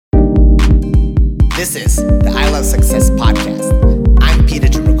This is the I Love Success podcast. I'm Peter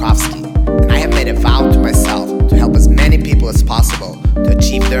Jumrukovsky, and I have made a vow to myself to help as many people as possible to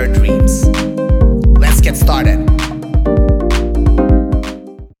achieve their dreams. Let's get started.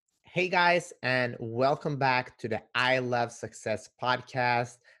 Hey guys, and welcome back to the I Love Success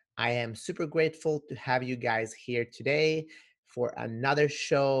podcast. I am super grateful to have you guys here today for another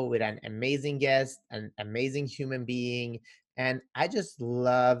show with an amazing guest, an amazing human being. And I just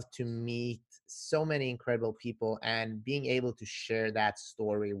love to meet so many incredible people and being able to share that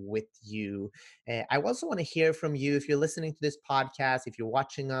story with you. I also want to hear from you if you're listening to this podcast, if you're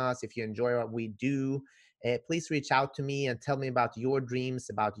watching us, if you enjoy what we do. Please reach out to me and tell me about your dreams,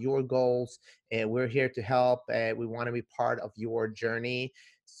 about your goals. We're here to help. We want to be part of your journey.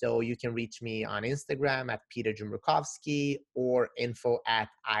 So you can reach me on Instagram at Peter Jumrukovsky or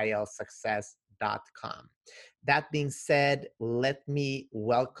info@ilsuccess.com. That being said, let me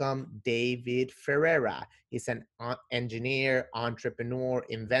welcome David Ferrera. He's an engineer, entrepreneur,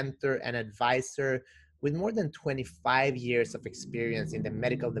 inventor, and advisor with more than 25 years of experience in the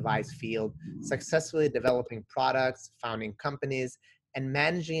medical device field, successfully developing products, founding companies, and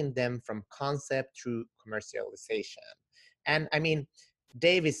managing them from concept through commercialization. And I mean,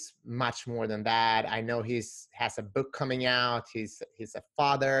 Dave is much more than that. I know has a book coming out. He's a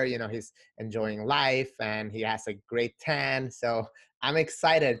father, he's enjoying life and he has a great tan. So I'm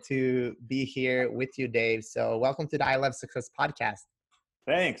excited to be here with you, Dave. So welcome to the I Love Success podcast.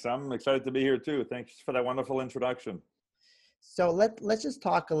 Thanks. I'm excited to be here too. Thanks for that wonderful introduction. So let's just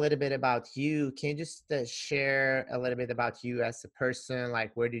talk a little bit about you. Can you just share a little bit about you as a person?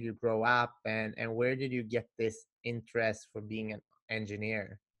 Like, where did you grow up and where did you get this interest for being an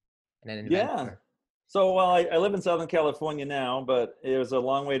engineer and an inventor? Yeah. So, well, I live in Southern California now, but it was a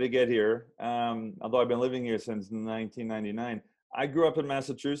long way to get here. Although I've been living here since 1999. I grew up in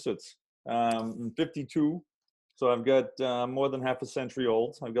Massachusetts. I'm 52. So I've got more than half a century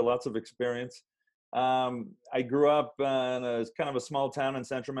old. I've got lots of experience. I grew up in a kind of a small town in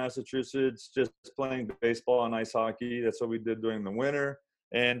central Massachusetts, just playing baseball and ice hockey. That's what we did during the winter.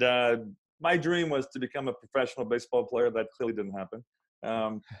 And my dream was to become a professional baseball player. That clearly didn't happen.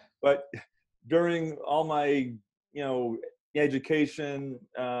 But during all my, education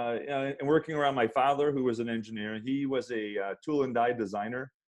and working around my father, who was an engineer, he was a tool and die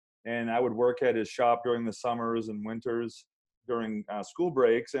designer. And I would work at his shop during the summers and winters during school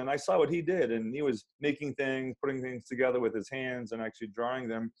breaks. And I saw what he did. And he was making things, putting things together with his hands and actually drawing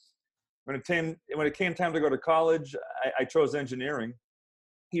them. When it came time to go to college, I chose engineering.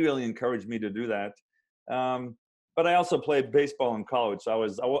 He really encouraged me to do that. But I also played baseball in college. So I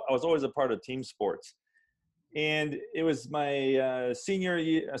was always a part of team sports. And it was my senior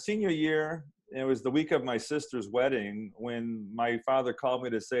year. It was the week of my sister's wedding when my father called me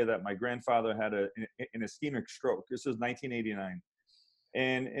to say that my grandfather had an ischemic stroke. This was 1989.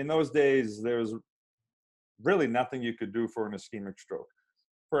 And in those days, there was really nothing you could do for an ischemic stroke.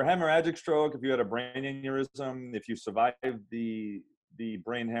 For a hemorrhagic stroke, if you had a brain aneurysm, if you survived the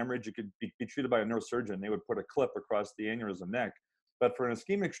brain hemorrhage, you could be treated by a neurosurgeon. They would put a clip across the aneurysm neck. But for an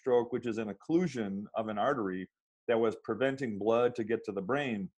ischemic stroke, which is an occlusion of an artery that was preventing blood to get to the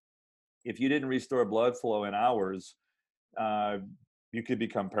brain, if you didn't restore blood flow in hours, you could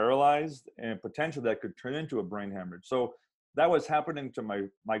become paralyzed and potentially that could turn into a brain hemorrhage. So that was happening to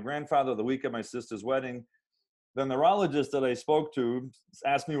my grandfather the week of my sister's wedding. The neurologist that I spoke to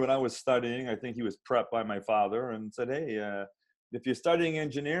asked me what I was studying. I think he was prepped by my father and said, hey, if you're studying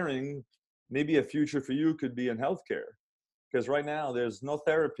engineering, maybe a future for you could be in healthcare. Because right now there's no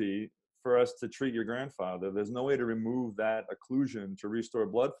therapy for us to treat your grandfather. There's no way to remove that occlusion to restore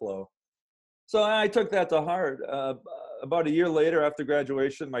blood flow. So I took that to heart. About a year later after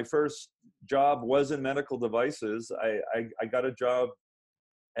graduation, my first job was in medical devices. I got a job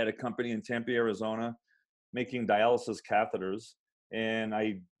at a company in Tempe, Arizona, making dialysis catheters. And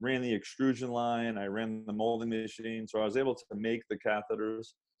I ran the extrusion line, I ran the molding machine. So I was able to make the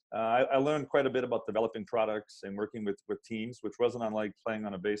catheters. I learned quite a bit about developing products and working with teams, which wasn't unlike playing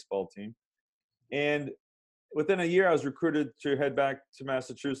on a baseball team. And within a year, I was recruited to head back to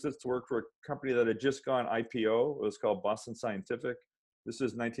Massachusetts to work for a company that had just gone IPO. It was called Boston Scientific. This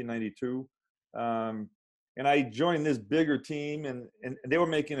is 1992. And I joined this bigger team, and they were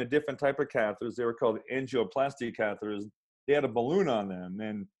making a different type of catheters. They were called angioplasty catheters. They had a balloon on them.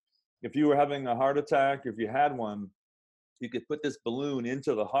 And if you were having a heart attack, if you had one, you could put this balloon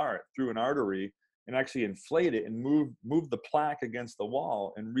into the heart through an artery and actually inflate it and move the plaque against the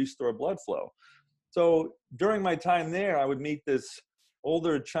wall and restore blood flow. So during my time there, I would meet this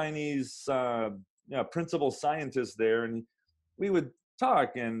older Chinese principal scientist there, and we would talk,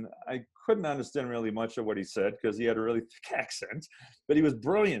 and I couldn't understand really much of what he said because he had a really thick accent, but he was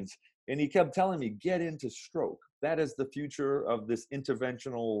brilliant. And he kept telling me, get into stroke. That is the future of this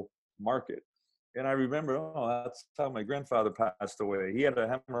interventional market. And I remember, oh, that's how my grandfather passed away. He had a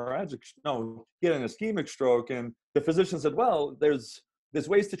hemorrhagic, no, he had an ischemic stroke. And the physician said, well, there's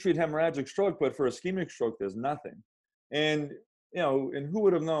ways to treat hemorrhagic stroke, but for ischemic stroke, there's nothing. And, and who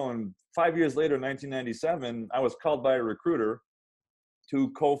would have known 5 years later, 1997, I was called by a recruiter to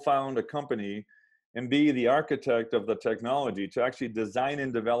co-found a company and be the architect of the technology to actually design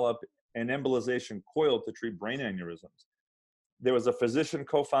and develop an embolization coil to treat brain aneurysms. There was a physician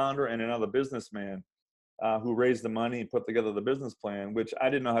co-founder and another businessman who raised the money and put together the business plan, which I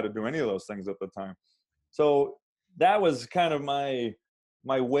didn't know how to do any of those things at the time. So that was kind of my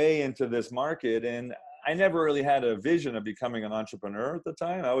way into this market. And I never really had a vision of becoming an entrepreneur at the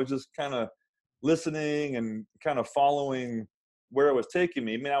time. I was just kind of listening and kind of following where it was taking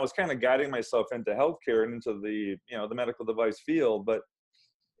me. I mean, I was kind of guiding myself into healthcare and into the medical device field, but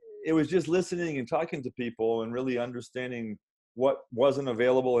it was just listening and talking to people and really understanding what wasn't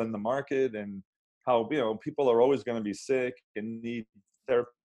available in the market and how, people are always going to be sick and need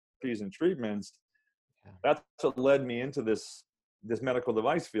therapies and treatments. Yeah. That's what led me into this medical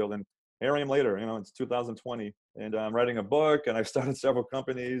device field. And here I am later, it's 2020, and I'm writing a book, and I've started several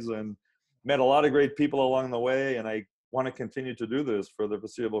companies and met a lot of great people along the way. And I want to continue to do this for the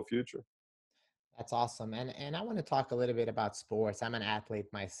foreseeable future. That's awesome. And I want to talk a little bit about sports. I'm an athlete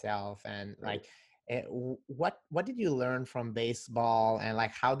myself, and Right. like, what did you learn from baseball, and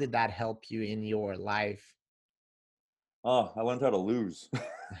like how did that help you in your life? Oh, I learned how to lose.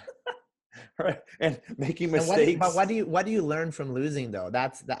 Right. And making And mistakes. what do you learn from losing though?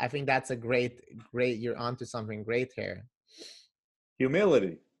 I think that's a great. You're onto something great here.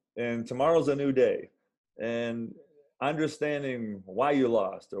 Humility, and tomorrow's a new day, and understanding why you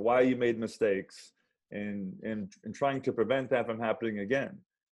lost or why you made mistakes, and trying to prevent that from happening again.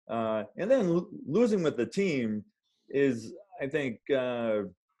 And then losing with the team is, I think,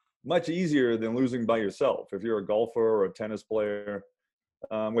 much easier than losing by yourself. If you're a golfer or a tennis player,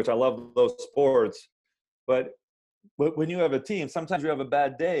 which I love those sports, but when you have a team, sometimes you have a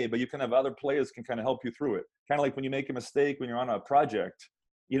bad day, but you can have other players can kind of help you through it. Kind of like when you make a mistake when you're on a project,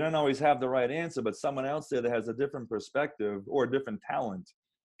 you don't always have the right answer, but someone else there that has a different perspective or a different talent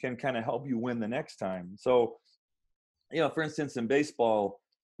can kind of help you win the next time. So, for instance, in baseball,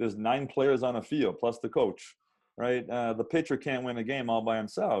 there's 9 players on a field plus the coach, right? The pitcher can't win a game all by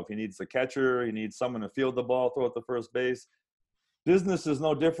himself. He needs a catcher. He needs someone to field the ball, throw it to first base. Business is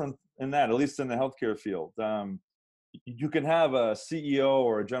no different in that, at least in the healthcare field. You can have a CEO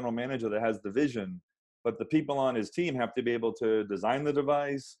or a general manager that has the vision, but the people on his team have to be able to design the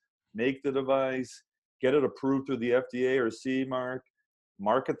device, make the device, get it approved through the FDA or CE mark,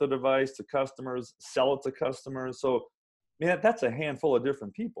 market the device to customers, sell it to customers. So, man, that's a handful of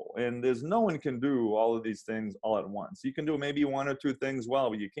different people, and there's no one can do all of these things all at once. You can do maybe 1 or 2 things well,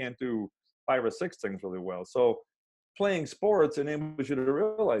 but you can't do 5 or 6 things really well. So playing sports enables you to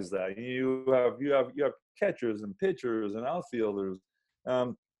realize that you have catchers and pitchers and outfielders,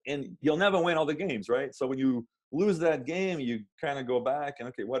 and you'll never win all the games, right? So when you lose that game, you kind of go back and,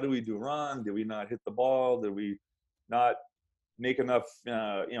 okay, what did we do wrong? Did we not hit the ball? Did we not make enough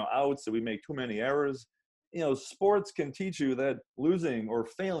outs? Did we make too many errors? Sports can teach you that losing or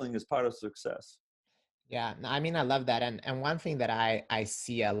failing is part of success. Yeah, no, I mean, I love that. And one thing that I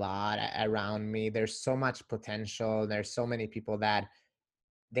see a lot around me, there's so much potential. There's so many people that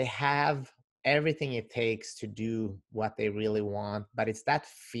they have everything it takes to do what they really want, but it's that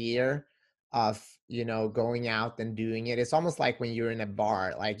fear of, going out and doing it. It's almost like when you're in a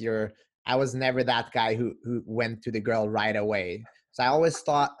bar, like I was never that guy who went to the girl right away. So I always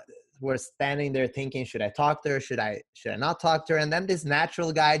thought, we're standing there thinking, should I talk to her? Should I not talk to her? And then this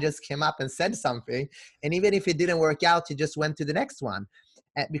natural guy just came up and said something. And even if it didn't work out, he just went to the next one,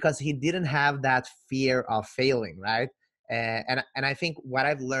 because he didn't have that fear of failing, right? And I think what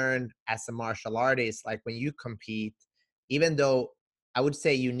I've learned as a martial artist, like when you compete, even though I would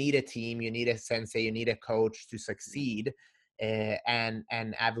say you need a team, you need a sensei, you need a coach to succeed, and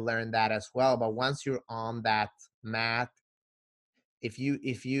I've learned that as well. But once you're on that mat, if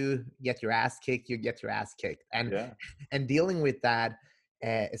you get your ass kicked, you get your ass kicked, and Yeah, and dealing with that,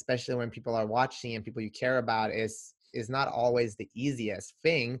 especially when people are watching and people you care about, is not always the easiest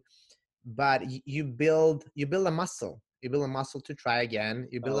thing. But you build a muscle. You build a muscle to try again.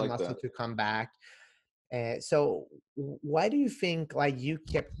 You I build a like muscle that. to come back. So why do you think like you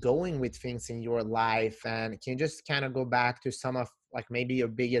kept going with things in your life? And can you just kind of go back to some of like maybe your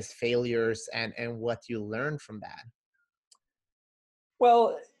biggest failures and what you learned from that?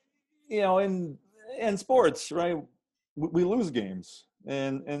 Well, in sports, right? We lose games,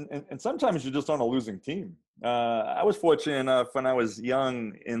 and sometimes you're just on a losing team. I was fortunate enough when I was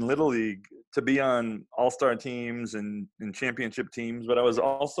young in Little League to be on all-star teams and championship teams, but I was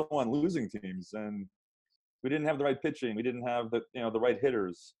also on losing teams, and we didn't have the right pitching, we didn't have the right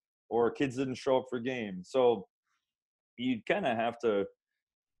hitters, or kids didn't show up for games. So you kind of have to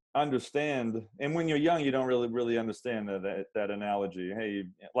understand, and when you're young you don't really understand that analogy. Hey,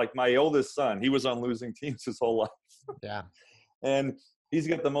 like my oldest son, he was on losing teams his whole life. Yeah. And he's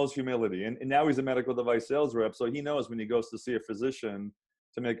got the most humility, and now he's a medical device sales rep, so he knows when he goes to see a physician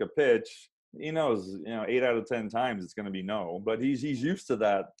to make a pitch, he knows 8 out of 10 times it's going to be no, but he's used to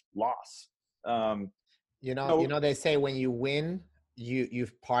that loss. um You know, they say when you win, you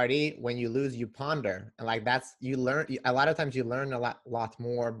party. When you lose, you ponder. And like that's you learn a lot of times you learn a lot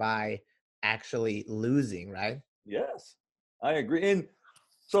more by actually losing, right? yes, I agree. And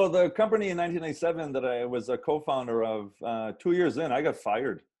so the company in 1997 that I was a co-founder of, 2 years in, I got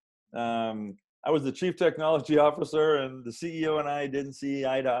fired. I was the chief technology officer, and the CEO and I didn't see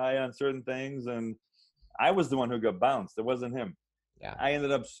eye to eye on certain things, and I was the one who got bounced. It wasn't him. Yeah. I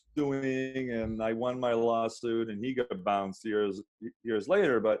ended up suing, and I won my lawsuit, and he got bounced years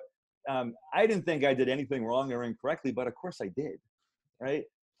later. But I didn't think I did anything wrong or incorrectly, but of course I did, right?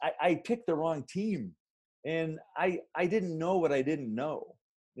 I picked the wrong team, and I didn't know what I didn't know.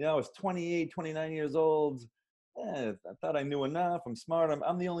 I was 28, 29 years old. I thought I knew enough. I'm smart.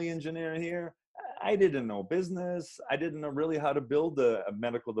 I'm the only engineer here. I didn't know business. I didn't know really how to build a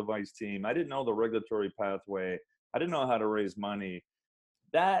medical device team. I didn't know the regulatory pathway. I didn't know how to raise money.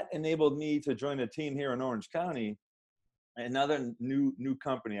 That enabled me to join a team here in Orange County, another new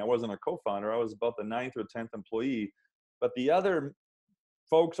company. I wasn't a co-founder. I was about the ninth or 10th employee, but the other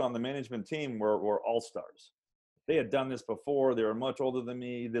folks on the management team were all stars. They had done this before. They were much older than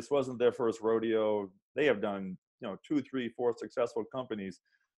me. This wasn't their first rodeo. They have done, 2, 3, 4 successful companies.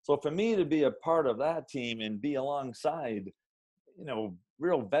 So for me to be a part of that team and be alongside,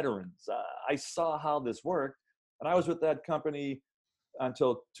 real veterans, I saw how this worked. And I was with that company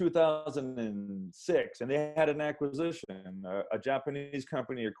until 2006, and they had an acquisition. A Japanese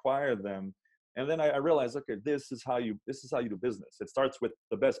company acquired them, and then I realized, okay, this is how you do business. It starts with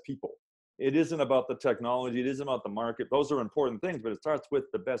the best people. It isn't about the technology. It isn't about the market. Those are important things, but it starts with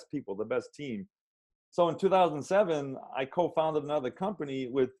the best people, the best team. So in 2007, I co-founded another company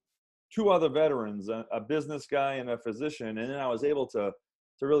with two other veterans, a business guy and a physician, and then I was able to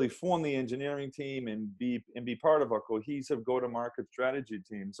really form the engineering team and be part of a cohesive go-to-market strategy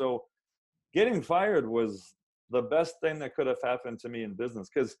team. So getting fired was the best thing that could have happened to me in business,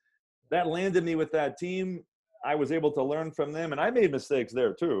 because that landed me with that team. I was able to learn from them, and I made mistakes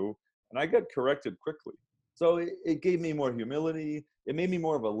there too, and I got corrected quickly. So it gave me more humility. It made me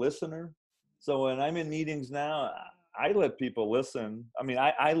more of a listener. So when I'm in meetings now, I let people listen. I mean,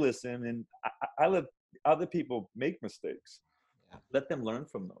 I listen, and I let other people make mistakes. Yeah. Let them learn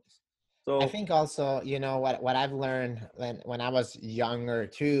from those. I So, think also, what I've learned when I was younger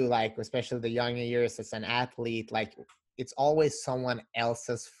too, like especially the younger years as an athlete, like it's always someone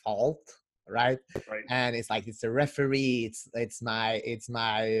else's fault, right? right, And it's like it's the referee, it's my it's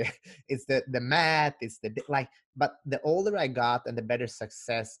the math, it's like. But the older I got and the better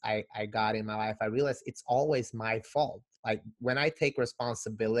success I got in my life, I realized it's always my fault. Like when I take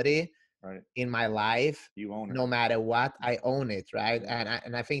responsibility right, in my life, you own it. no matter what, I own it, right? Yeah.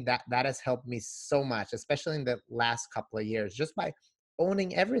 And I think that has helped me so much, especially in the last couple of years, just by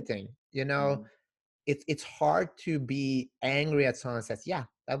owning everything. Mhm. It's hard to be angry at someone that says, yeah,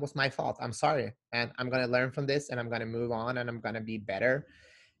 that was my fault, I'm sorry, and I'm going to learn from this, and I'm going to move on, and I'm going to be better.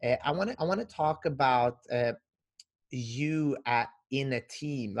 I want to talk about you in a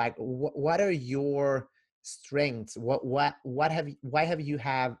team. Like what are your strengths? What have why have you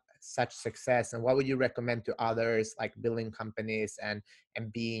have such success, and what would you recommend to others, like building companies and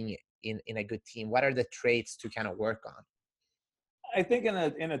being in a good team? What are the traits to kind of work on? I think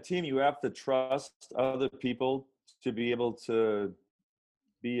in a team you have to trust other people to be able to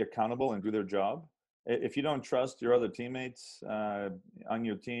be accountable and do their job. If you don't trust your other teammates on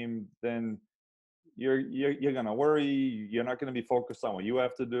your team, then you're gonna worry. You're not gonna be focused on what you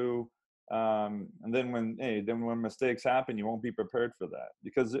have to do. And then when mistakes happen, you won't be prepared for that,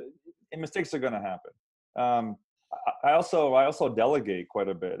 because mistakes are gonna happen. Um, I also delegate quite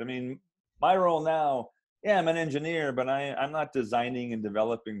a bit. I mean, my role now, yeah, I'm an engineer, but I'm not designing and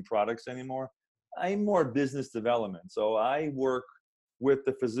developing products anymore. I'm more business development. So I work with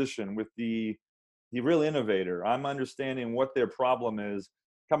the physician, with the real innovator. I'm understanding what their problem is,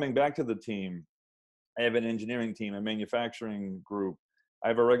 coming back to the team. I have an engineering team, a manufacturing group. I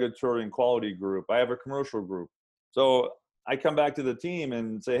have a regulatory and quality group. I have a commercial group. So I come back to the team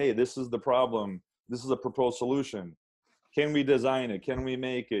and say, hey, this is the problem. This is a proposed solution. Can we design it? Can we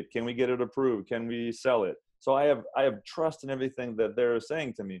make it? Can we get it approved? Can we sell it? So I have trust in everything that they're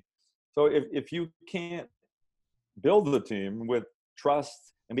saying to me. So if you can't build the team with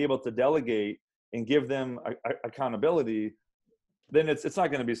trust and be able to delegate and give them accountability, then it's not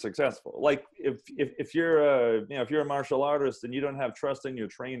going to be successful. Like if you're if you're a martial artist and you don't have trust in your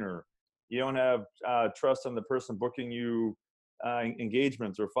trainer, you don't have trust in the person booking you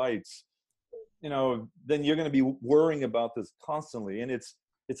engagements or fights, then you're going to be worrying about this constantly. And it's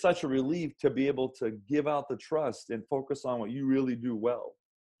such a relief to be able to give out the trust and focus on what you really do well.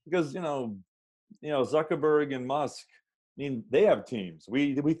 Because Zuckerberg and Musk, I mean, they have teams.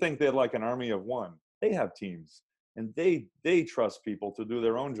 We think they're like an army of one. They have teams, and they trust people to do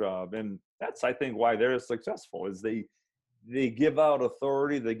their own job. And that's, I think, why they're successful, is they give out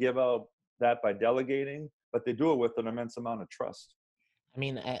authority, they give out that by delegating, but they do it with an immense amount of trust. I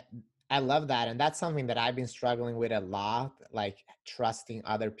mean, I love that. And that's something that I've been struggling with a lot, like trusting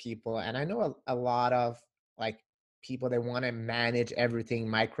other people. And I know a lot of like people, they want to manage everything,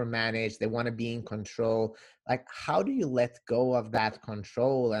 micromanage, they want to be in control. Like, how do you let go of that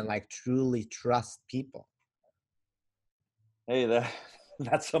control and like truly trust people? Hey,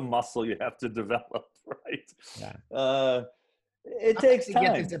 that's a muscle you have to develop, right? Yeah. It Sometimes takes you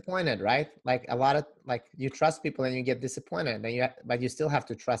get time. disappointed, right? Like a lot of like you trust people and you get disappointed, then but you still have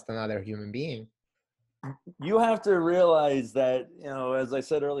to trust another human being. You have to realize that, as I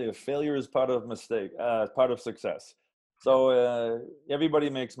said earlier, failure is part of mistake, part of success. Yeah. So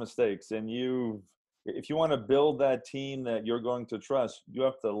everybody makes mistakes, and if you want to build that team that you're going to trust, you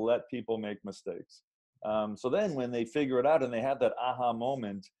have to let people make mistakes. So then when they figure it out and they have that aha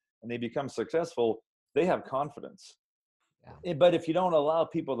moment and they become successful, they have confidence. Yeah. But if you don't allow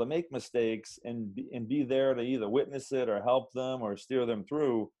people to make mistakes and be there to either witness it or help them or steer them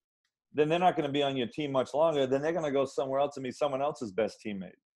through, then they're not going to be on your team much longer. Then they're going to go somewhere else and be someone else's best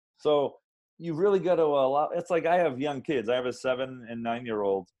teammate. So you really got to allow. It's like I have young kids. I have a 7 and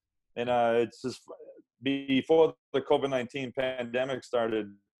 9-year-old, and it's just before the COVID-19 pandemic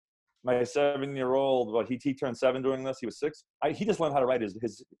started. My 7-year-old, well, he turned 7 during this. He was 6. He just learned how to ride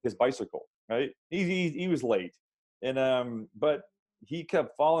his bicycle. Right? He was late, and but he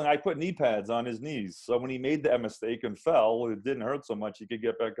kept falling. I put knee pads on his knees, so when he made that mistake and fell, it didn't hurt so much. He could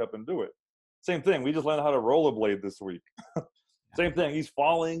get back up and do it. Same thing. We just learned how to rollerblade this week. Same thing. He's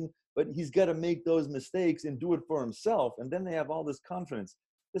falling, but he's got to make those mistakes and do it for himself, and then they have all this confidence.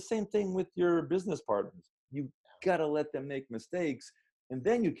 The same thing with your business partners. You got to let them make mistakes, and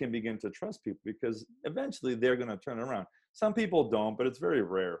then you can begin to trust people, because eventually they're going to turn around. Some people don't, but it's very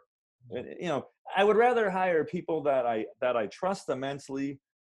rare. I would rather hire people that I trust immensely,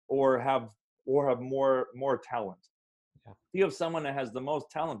 or have more talent. Yeah. If you have someone that has the most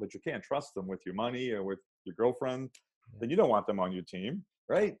talent, but you can't trust them with your money or with your girlfriend, Yeah. then you don't want them on your team,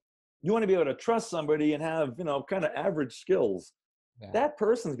 right? You want to be able to trust somebody and have, kind of average skills. Yeah. That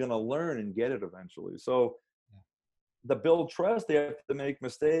person's going to learn and get it eventually. So Yeah. to build trust, they have to make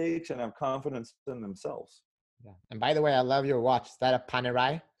mistakes and have confidence in themselves. Yeah. And by the way, I love your watch. Is that a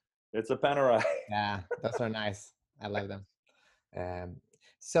Panerai? It's a panerai. Yeah, those are nice. I love them. Um,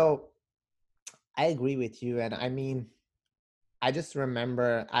 so I agree with you. And I mean, I just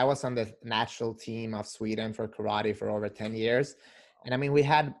remember I was on the national team of Sweden for karate for over 10 years. And I mean, we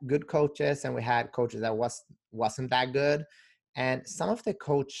had good coaches and we had coaches that wasn't that good. And some of the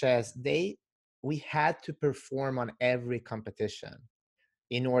coaches, we had to perform on every competition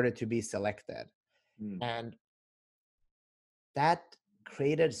in order to be selected. Mm. And that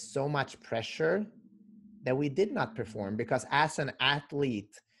created so much pressure that we did not perform, because as an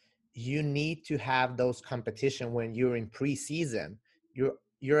athlete, you need to have those competition when you're in preseason.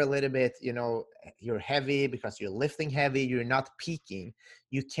 You're a little bit, you're heavy because you're lifting heavy, you're not peaking.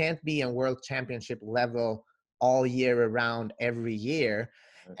 You can't be in world championship level all year around every year.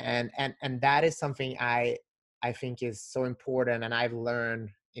 And that is something I think is so important, and I've learned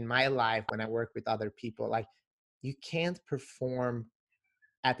in my life when I work with other people. Like, you can't perform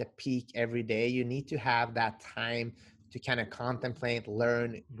at the peak every day. You need to have that time to kind of contemplate,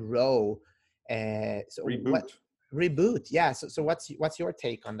 learn, grow. So what Reboot. reboot? Yeah. So what's your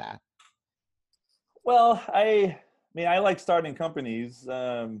take on that? Well, I mean, I like starting companies,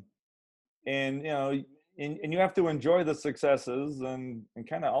 and and you have to enjoy the successes, and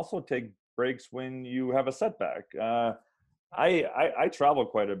kind of also take breaks when you have a setback. I travel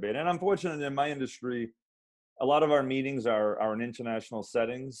quite a bit, and I'm fortunate in my industry. a lot of our meetings are in international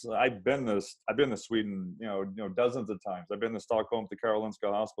settings. I've been to Sweden, dozens of times. I've been to Stockholm, to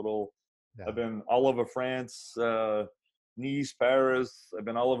Karolinska Hospital. Yeah. I've been all over France, Nice, Paris. I've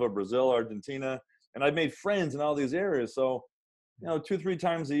been all over Brazil, Argentina, and I've made friends in all these areas. So, 2, 3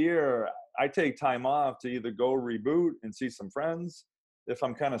 times a year, I take time off to either go reboot and see some friends if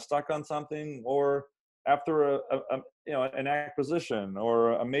I'm kind of stuck on something, or after an acquisition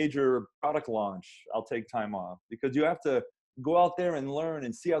or a major product launch, I'll take time off, because you have to go out there and learn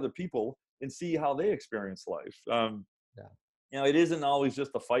and see other people and see how they experience life. Yeah. It isn't always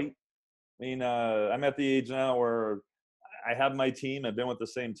just a fight. I mean, I'm at the age now where I have my team. I've been with the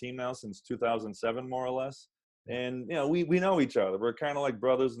same team now since 2007, more or less. Yeah. And, we know each other. We're kind of like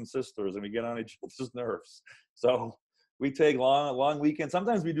brothers and sisters, and we get on each other's nerves. So we take long weekends.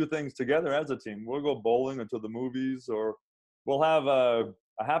 Sometimes we do things together as a team. We'll go bowling or to the movies, or we'll have a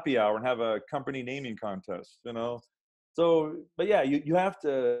happy hour and have a company naming contest. So, but yeah, you have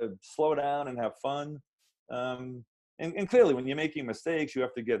to slow down and have fun. And clearly, when you're making mistakes, you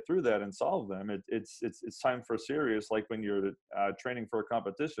have to get through that and solve them. It's time for serious, like when you're training for a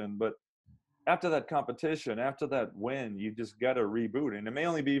competition. But after that competition, after that win, you just got to reboot. And it may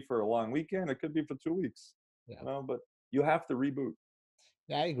only be for a long weekend. It could be for 2 weeks, Yeah. but you have to reboot.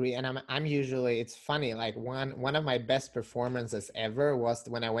 Yeah, I agree. And I'm usually, it's funny, like one of my best performances ever was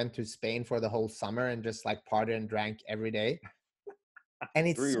when I went to Spain for the whole summer and just like partied and drank every day. And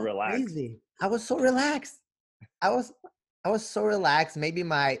it's Very so relaxed. crazy. I was so relaxed. I was I was so relaxed. Maybe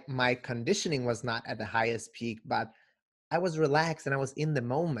my conditioning was not at the highest peak, but I was relaxed and I was in the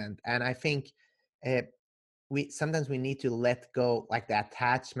moment. And I think uh, we sometimes we need to let go, like the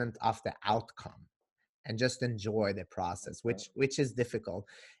attachment of the outcome, and just enjoy the process, which is difficult.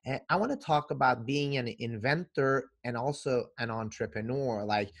 And I want to talk about being an inventor and also an entrepreneur.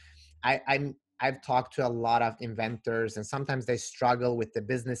 Like I've talked to a lot of inventors, and sometimes they struggle with the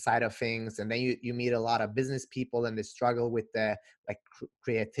business side of things, and then you meet a lot of business people and they struggle with the like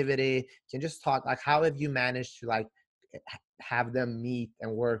creativity. Can you just talk, like, how have you managed to like have them meet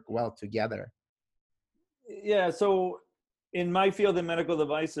and work well together? Yeah. So in my field in medical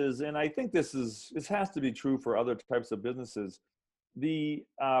devices, and I think this has to be true for other types of businesses, the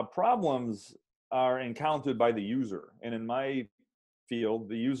problems are encountered by the user. And in my field,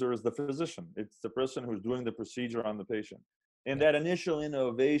 the user is the physician. It's the person who's doing the procedure on the patient. And Yeah. that initial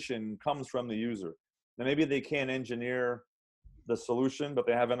innovation comes from the user. Now, maybe they can't engineer the solution, but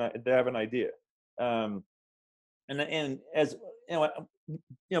they have an idea. Um, and as you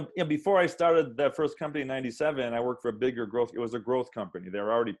know, before I started that first company in '97, I worked for a bigger growth. It was a growth company. They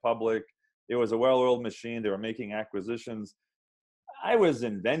were already public. It was a well-oiled machine. They were making acquisitions. I was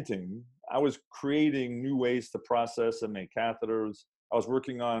inventing. I was creating new ways to process and make catheters. I was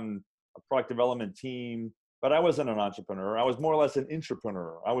working on a product development team, but I wasn't an entrepreneur. I was more or less an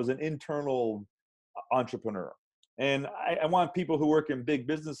intrapreneur. I was an internal entrepreneur. And I want people who work in big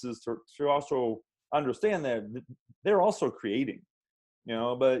businesses to also understand that they're also creating.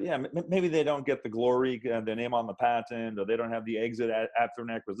 But yeah, maybe they don't get the glory, the name on the patent, or they don't have the exit after an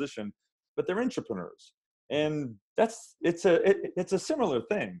acquisition, but they're entrepreneurs. And it's a similar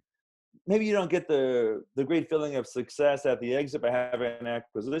thing. Maybe you don't get the great feeling of success at the exit by having an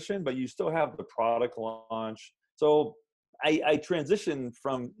acquisition, but you still have the product launch. So I transitioned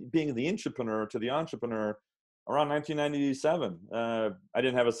from being the intrapreneur to the entrepreneur around 1997. I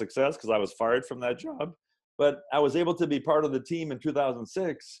didn't have a success because I was fired from that job, but I was able to be part of the team in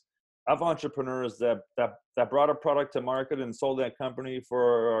 2006 of entrepreneurs that brought a product to market and sold that company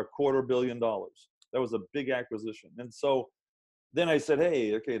for $250 million. That was a big acquisition. And so then I said,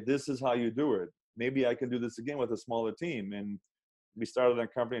 hey, okay, this is how you do it. Maybe I can do this again with a smaller team. And we started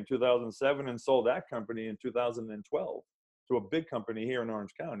that company in 2007 and sold that company in 2012 to a big company here in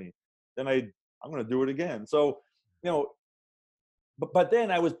Orange County. Then I'm going to do it again. So, you know, but then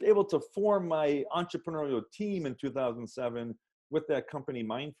I was able to form my entrepreneurial team in 2007 with that company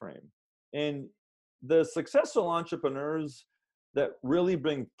mind frame. And the successful entrepreneurs that really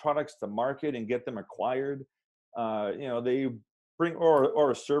bring products to market and get them acquired, they bring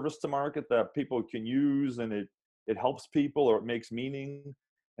or a service to market that people can use, and it helps people or it makes meaning,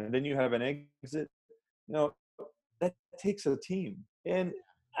 and then you have an exit. You know, that takes a team. And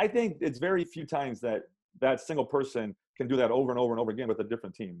I think it's very few times that that single person can do that over and over and over again with a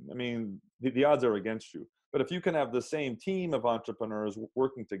different team. I mean, the odds are against you. But if you can have the same team of entrepreneurs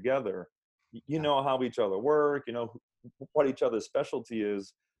working together, you Yeah. know how each other work, what each other's specialty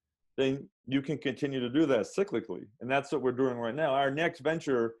is, then you can continue to do that cyclically. And that's what we're doing right now. Our next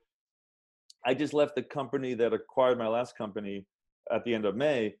venture, I just left the company that acquired my last company at the end of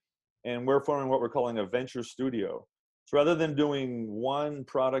May. and we're forming what we're calling a venture studio. So rather than doing one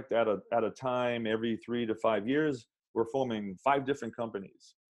product at a time every 3 to 5 years, we're forming 5 different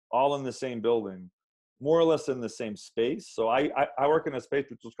companies, all in the same building, more or less in the same space. So I work in a space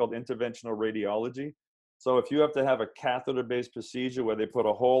which is called interventional radiology. So if you have to have a catheter-based procedure where they put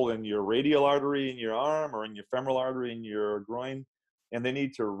a hole in your radial artery in your arm or in your femoral artery in your groin, and they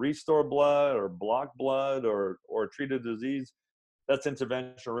need to restore blood or block blood or treat a disease, that's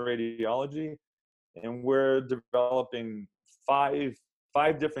interventional radiology. And we're developing five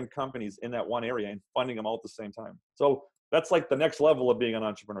five different companies in that one area and funding them all at the same time. So that's like the next level of being an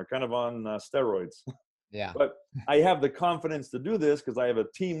entrepreneur, kind of on steroids. Yeah. But I have the confidence to do this because I have a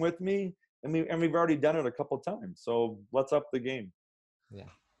team with me, and we've already done it a couple of times. So let's up the game. Yeah,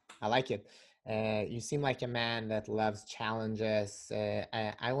 I like it. You seem like a man that loves challenges.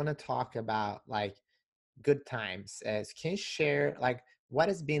 I want to talk about like good times. So can you share like what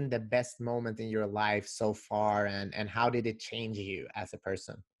has been the best moment in your life so far, and how did it change you as a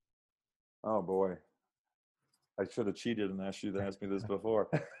person? Oh boy, I should have cheated and asked you to ask me this before.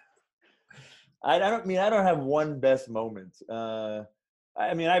 I don't have one best moment.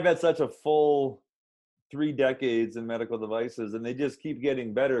 I mean, I've had such a full 3 decades in medical devices, and they just keep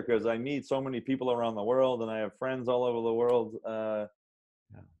getting better because I meet so many people around the world, and I have friends all over the world.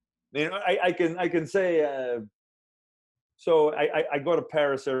 Yeah. I can say so. I go to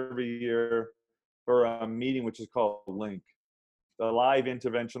Paris every year for a meeting which is called Link, the live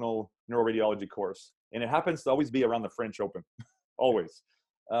interventional neuroradiology course, and it happens to always be around the French Open, always.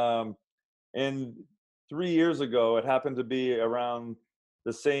 Um, and 3 years ago, it happened to be around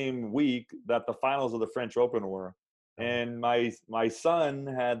the same week that the finals of the French Open were. Oh, And my son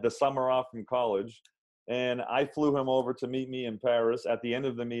had the summer off from college, and I flew him over to meet me in Paris at the end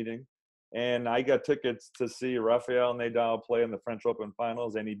of the meeting. And I got tickets to see Rafael Nadal play in the French Open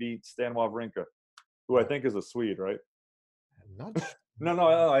finals, and he beat Stan Wawrinka, who I wow. think is a Swede, right? I'm not sure.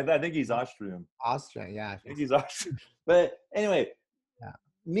 No, I think he's Austrian. Austria. Yeah, I I think think so. he's Austrian. But anyway, Yeah.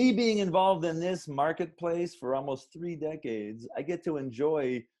 me being involved in this marketplace for almost 3 decades, I get to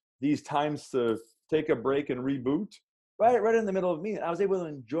enjoy these times to take a break and reboot right in the middle of me. I was able to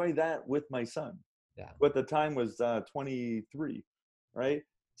enjoy that with my son, Yeah. who at the time was 23, right?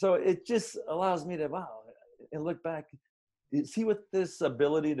 So it just allows me to, wow, and look back, see what this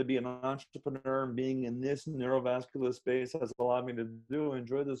ability to be an entrepreneur and being in this neurovascular space has allowed me to do,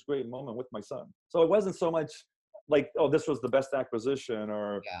 enjoy this great moment with my son. So it wasn't so much like, oh, this was the best acquisition,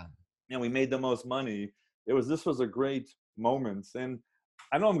 or Yeah. we made the most money. This was a great moment. And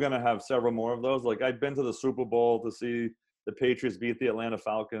I know I'm going to have several more of those. Like, I've been to the Super Bowl to see the Patriots beat the Atlanta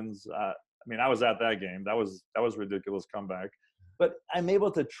Falcons. I mean, I was at that game. That was ridiculous comeback. But I'm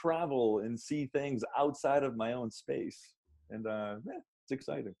able to travel and see things outside of my own space. And yeah, it's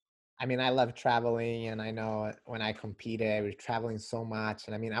exciting. I mean, I love traveling, and I know when I competed, I was traveling so much.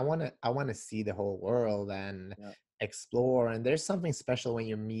 And I mean, I want to see the whole world and Yeah. explore. And there's something special when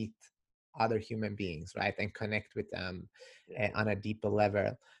you meet other human beings, right? And connect with them Yeah. on a deeper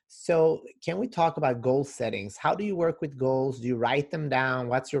level. So, can we talk about goal settings? How do you work with goals? Do you write them down?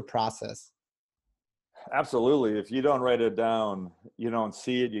 What's your process? Absolutely. If you don't write it down, you don't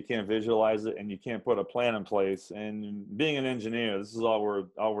see it, you can't visualize it, and you can't put a plan in place. And being an engineer, this is all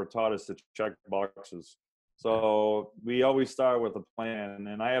we're taught is to check boxes. Yeah, So we always start with a plan,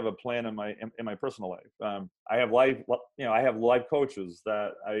 and I have a plan in my personal life. I have life coaches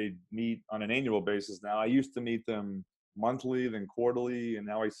that I meet on an annual basis now. I used to meet them monthly, then quarterly, and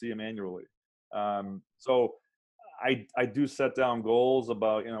now I see them annually. So I do set down goals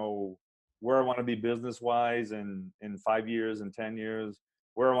about, where I want to be business wise in 5 years and 10 years,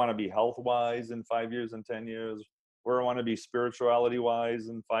 where I want to be health wise in 5 years and 10 years, where I want to be spirituality wise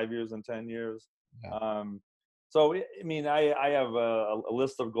in 5 years and 10 years. yeah, Um, so, I mean, I have a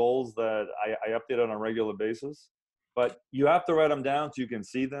list of goals that I update on a regular basis, but you have to write them down so you can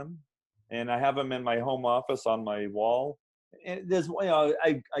see them. And I have them in my home office on my wall. And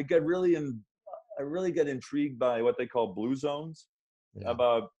I really get intrigued by what they call blue zones yeah.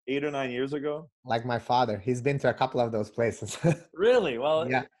 about 8 or 9 years ago. Like my father, he's been to a couple of those places. Really? Well,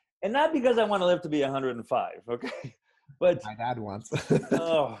 Yeah, and not because I want to live to be 105, okay? But my dad wants.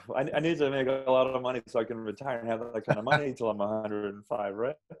 oh, I need to make a lot of money so I can retire and have that kind of money until I'm 105,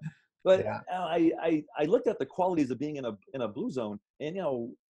 right? But Yeah, I looked at the qualities of being in a blue zone, and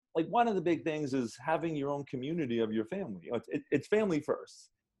like one of the big things is having your own community of your family. It's family first,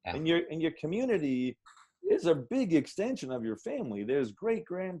 yeah, and your community is a big extension of your family. There's great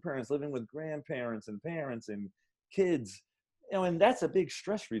grandparents living with grandparents and parents and kids, and that's a big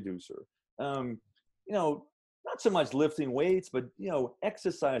stress reducer. Um, you know, not so much lifting weights, but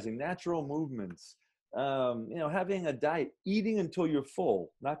exercising, natural movements, having a diet, eating until you're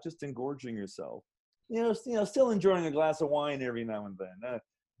full, not just engorging yourself. Still enjoying a glass of wine every now and then.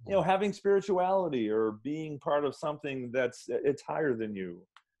 Yeah. Having spirituality or being part of something it's higher than you.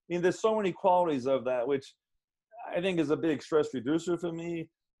 I mean, there's so many qualities of that, which I think is a big stress reducer for me.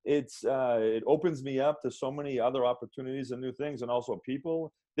 It opens me up to so many other opportunities and new things, and also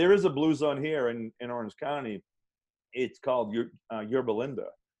people. There is a blue zone here in Orange County. It's called Yerba Linda,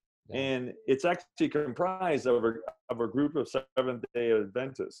 Yeah. and it's actually comprised of a group of Seventh Day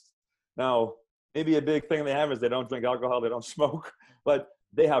Adventists. Now, maybe a big thing they have is they don't drink alcohol, they don't smoke, but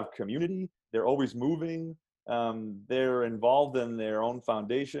they have community. They're always moving. They're involved in their own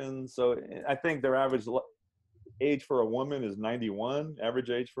foundation. So I think their average age for a woman is 91. Average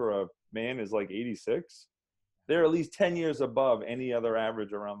age for a man is like 86. They're at least 10 years above any other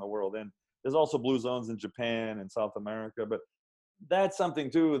average around the world. And there's also blue zones in Japan and South America, but that's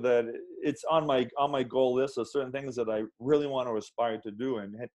something too that it's on my goal list of certain things that I really want to aspire to do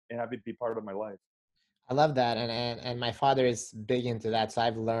and have it be part of my life. I love that, and my father is big into that. So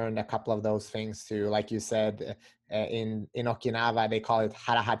I've learned a couple of those things too. Like you said, in Okinawa they call it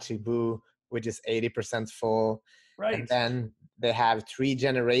harahachibu, which is 80% full, and Right. then they have three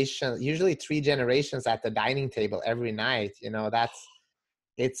generations, usually three generations at the dining table every night. That's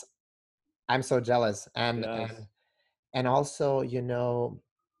it's. I'm so jealous, and Yes. and and also,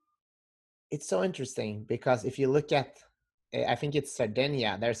 it's so interesting because if you look at, I think it's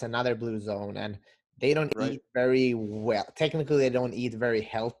Sardinia, there's another blue zone, and they don't Right. eat very well. Technically, they don't eat very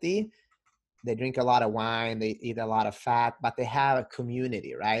healthy. They drink a lot of wine, they eat a lot of fat, but they have a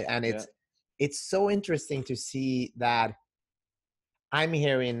community, right? And Yeah. it's so interesting to see that I'm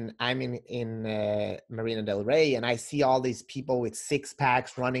in Marina del Rey, and I see all these people with six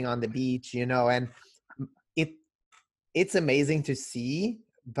packs running on the beach, and it it's amazing to see,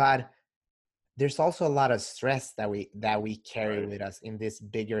 but there's also a lot of stress that we carry Right. with us in these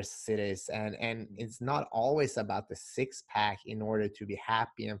bigger cities, and Mhm. it's not always about the six pack in order to be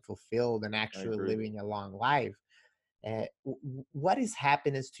happy and fulfilled and I actually agree. living a long life. What is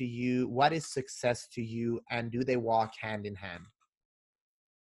happiness to you? What is success to you? And do they walk hand in hand?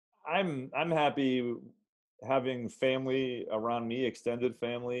 I'm happy having family around me, extended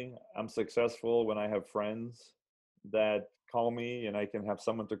family. I'm successful when I have friends that call me and I can have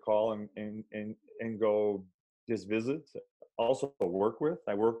someone to call and go just visit. Also work with.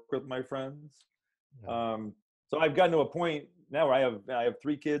 I work with my friends. Yeah. Um, so I've gotten to a point now where I have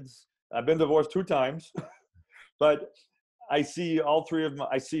three kids. I've been divorced two times, but I see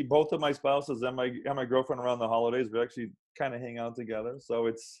both of my spouses and my girlfriend around the holidays. We actually kind of hang out together. So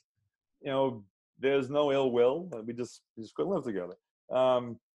it's you know, there's no ill will. We just couldn't live together.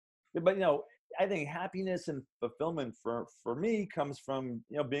 Um, but I think happiness and fulfillment for me comes from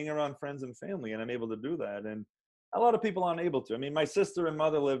being around friends and family, and I'm able to do that. And a lot of people aren't able to. I mean, my sister and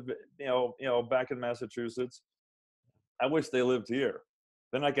mother live, back in Massachusetts. I wish they lived here.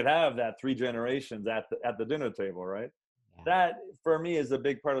 Then I could have that three generations at the dinner table, right? Yeah. That for me is a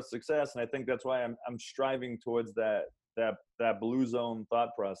big part of success, and I think that's why I'm striving towards that blue zone thought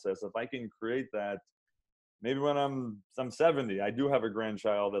process. If I can create that, maybe when I'm 70, I do have a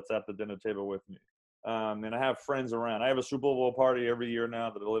grandchild that's at the dinner table with me, and I have friends around. I have a Super Bowl party every year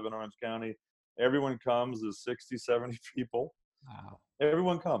now that I live in Orange County. Everyone comes. There's 60, 70 people. Wow.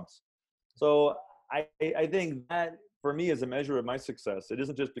 Everyone comes. So I think that for me is a measure of my success. It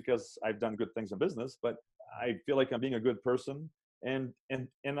isn't just because I've done good things in business, but I feel like I'm being a good person, and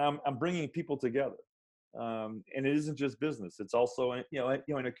I'm bringing people together. And it isn't just business; it's also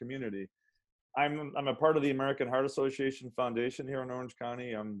in a community. I'm a part of the American Heart Association Foundation here in Orange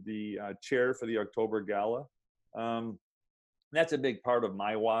County. I'm the chair for the October Gala. Um, that's a big part of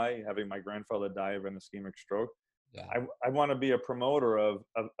my why, having my grandfather die of an ischemic stroke. Yeah. I want to be a promoter of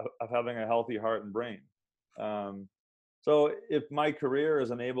having a healthy heart and brain. Um, so if my career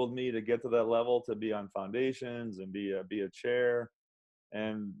has enabled me to get to that level, to be on foundations and be a chair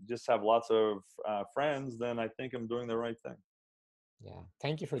and just have lots of friends, then I think I'm doing the right thing. Yeah.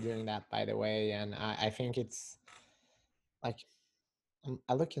 Thank you for doing that, by the way. And I think it's like,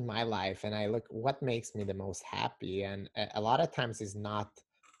 I look in my life and I look what makes me the most happy, and a lot of times is not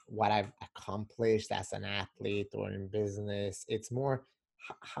what I've accomplished as an athlete or in business. It's more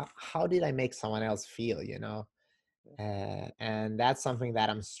how did I make someone else feel, and that's something that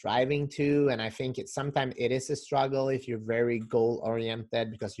I'm striving to. And I think sometimes it is a struggle if you're very goal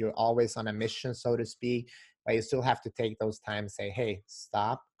oriented because you're always on a mission, so to speak. But you still have to take those times, say, hey,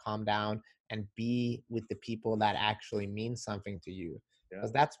 stop, calm down, and be with the people that actually mean something to you, Yeah.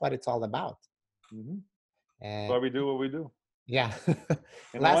 because that's what it's all about. Hmm. Uh, Why we do what we do. yeah. And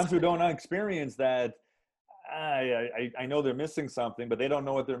the Last, ones who don't experience that, I know they're missing something, but they don't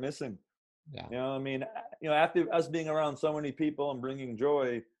know what they're missing. yeah. You know, I mean, after us being around so many people and bringing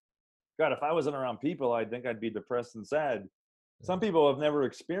joy, God, if I wasn't around people, I think I'd be depressed and sad. Some Yeah. people have never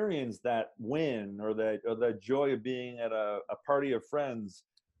experienced that win or that joy of being at a party of friends,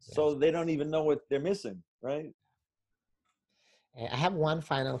 Yes. so they don't even know what they're missing, right? I have one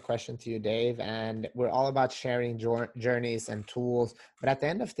final question to you, Dave, and we're all about sharing journeys and tools. But at the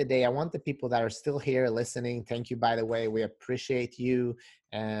end of the day, I want the people that are still here listening. Thank you, by the way. We appreciate you,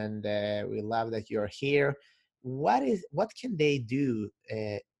 and we love that you're here. What can they do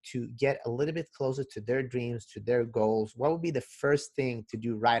to get a little bit closer to their dreams, to their goals? What would be the first thing to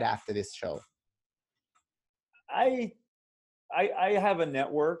do right after this show? I I have a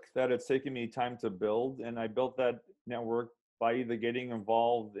network that it's taken me time to build, and I built that network by either getting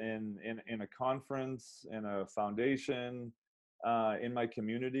involved in a conference, in a foundation, in my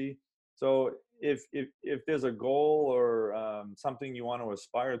community. So if there's a goal or something you want to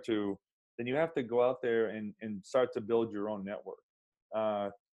aspire to, then you have to go out there and start to build your own network.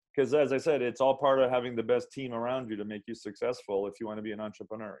 Because as I said, it's all part of having the best team around you to make you successful. If you want to be an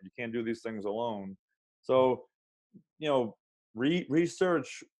entrepreneur, you can't do these things alone. So you know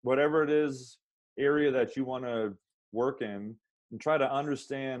research whatever it is area that you want to work in and try to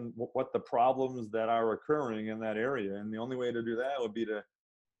understand what the problems that are occurring in that area, and the only way to do that would be to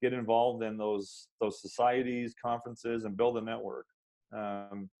get involved in those societies, conferences, and build a network.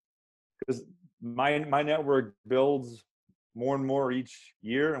 Because my network builds more and more each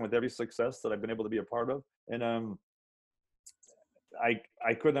year, and with every success that I've been able to be a part of. And I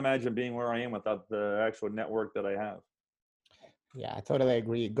couldn't imagine being where I am without the actual network that I have. Yeah, I totally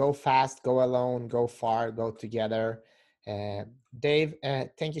agree. Go fast, go alone, go far, go together. Uh, Dave,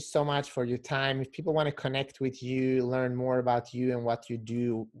 thank you so much for your time. If people want to connect with you, learn more about you and what you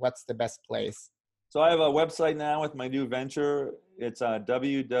do, what's the best place? So I have a website now with my new venture. It's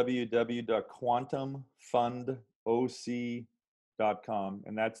www.quantumfundoc.com,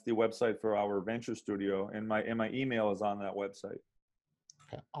 and that's the website for our venture studio. And my email is on that website.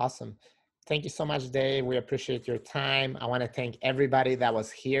 Okay, awesome. Thank you so much, Dave. We appreciate your time. I want to thank everybody that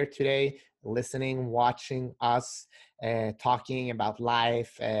was here today, listening, watching us, talking about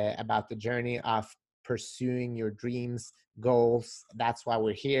life, about the journey of pursuing your dreams, goals. That's why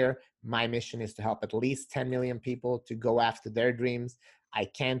we're here. My mission is to help at least 10 million people to go after their dreams. I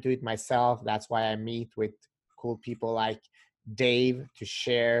can't do it myself. That's why I meet with cool people like Dave to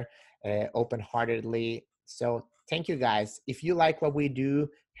share open-heartedly. So thank you, guys. If you like what we do,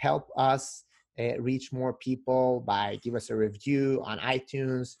 help us reach more people by give us a review on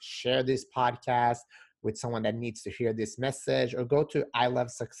iTunes, share this podcast with someone that needs to hear this message, or go to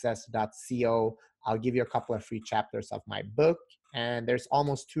ilovesuccess.co. I'll give you a couple of free chapters of my book, and there's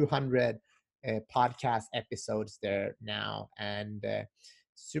almost 200 podcast episodes there now, and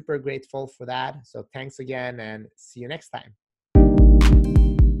super grateful for that. So thanks again, and see you next time.